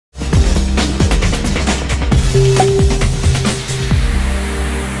The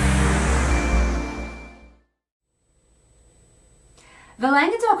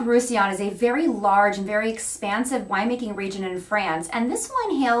Languedoc-Roussillon is a very large and very expansive winemaking region in France, and this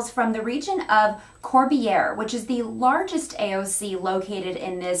wine hails from the region of Corbieres, which is the largest AOC located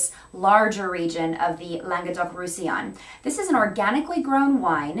in this larger region of the Languedoc-Roussillon. This is an organically grown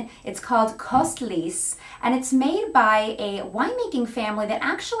wine. It's called Coste-Lise, and it's made by a winemaking family that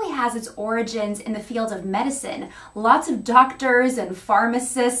actually has its origins in the field of medicine. Lots of doctors and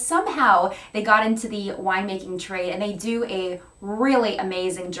pharmacists, somehow they got into the winemaking trade, and they do a really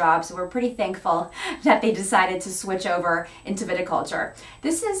amazing job, so we're pretty thankful that they decided to switch over into viticulture.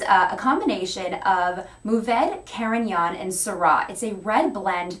 This is a combination of Mourvedre, Carignan, and Syrah. It's a red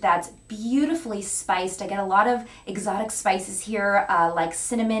blend that's beautifully spiced. I get a lot of exotic spices here like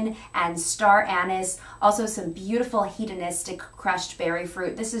cinnamon and star anise, also some beautiful hedonistic crushed berry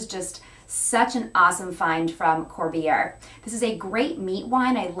fruit. This is just such an awesome find from Corbieres. This is a great meat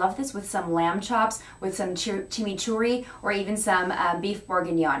wine. I love this with some lamb chops, with some chimichurri, or even some beef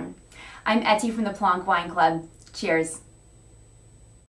bourguignon. I'm Etty from the Planck Wine Club. Cheers.